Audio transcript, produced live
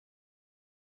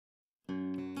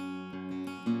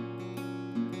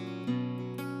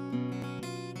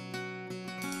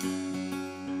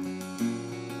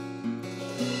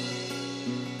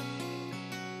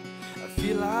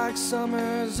like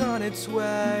summer's on its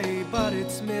way, but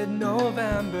it's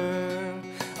mid-November.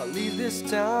 I'll leave this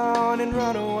town and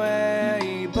run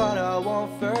away, but I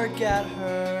won't forget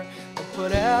her. I'll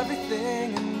put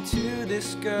everything into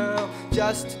this girl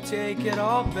just to take it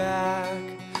all back.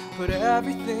 Put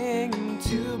everything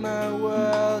into my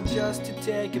world just to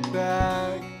take it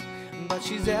back. But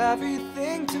she's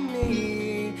everything to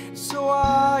me, so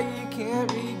I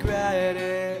can't regret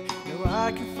it. No,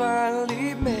 I can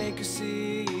finally make her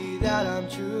see that I'm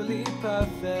truly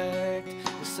perfect.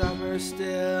 The summer's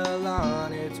still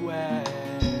on its way,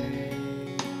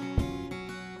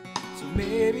 so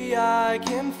maybe I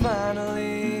can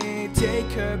finally take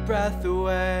her breath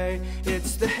away.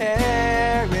 It's the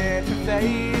hair in her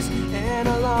face and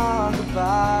her long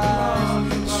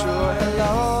goodbyes, short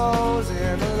hellos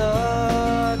and the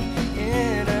look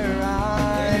in her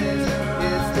eyes.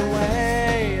 It's the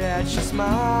way that she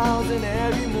smiles and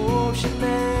every move she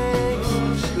makes,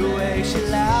 the way she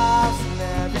laughs and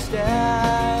every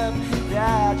step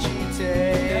that she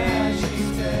takes.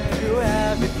 Through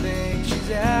everything, she's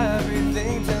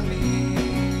everything to me.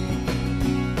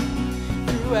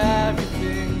 Through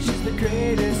everything, she's the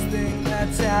greatest thing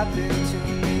that's happened to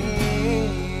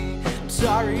me. I'm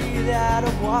sorry that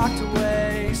I've walked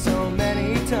away so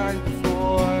many times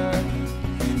before. I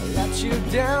let you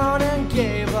down and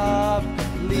gave up,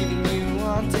 leaving you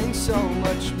wanting so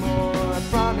much more. I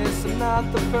promise I'm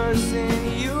not the person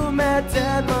you met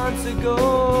 10 months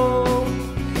ago.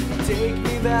 Take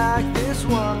me back this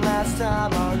one last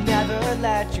time, I'll never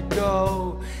let you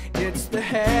go. It's the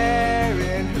hair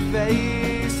in her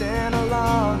face and a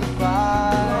long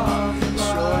goodbye,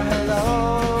 short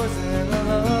hellos and a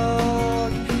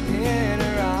look in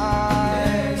her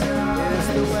eyes. It's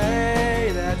the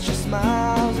way that she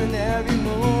smiles and every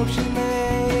move she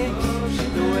makes,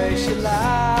 the way she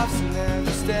laughs and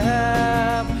every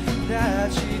step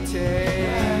that she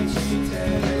takes.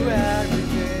 Through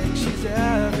everything, she's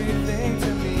everything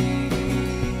to me.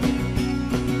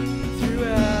 Through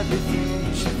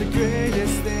everything, she's the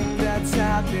greatest thing that's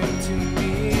happened to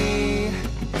me.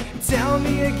 Tell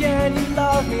me again you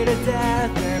love me to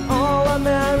death, and all our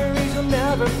memories you'll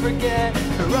never forget.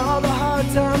 For all the hard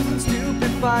times and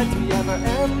stupid fights we ever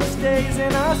endless days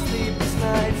and our sleepless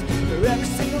nights. For every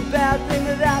single bad thing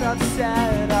that I've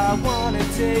said, I wanna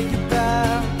take it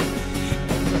back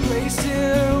and replace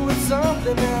it with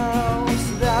something else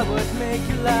that would make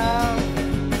you laugh.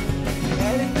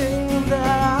 Anything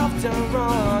that I've done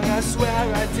wrong, I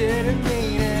swear I didn't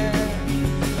mean it.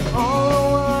 All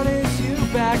I want is you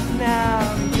back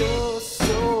now. You're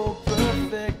so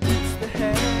perfect. It's the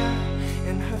hair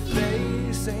in her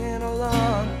face and a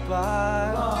long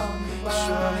goodbye,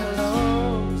 short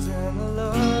hellos and the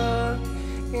look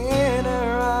in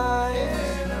her eyes.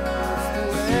 It's the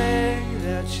way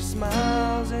that she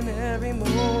smiles and every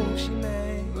move she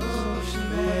makes,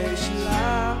 the way she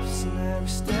laughs and every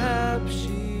step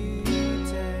she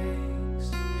takes.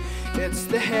 It's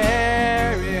the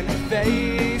hair in her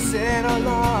face and a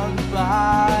long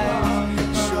goodbye,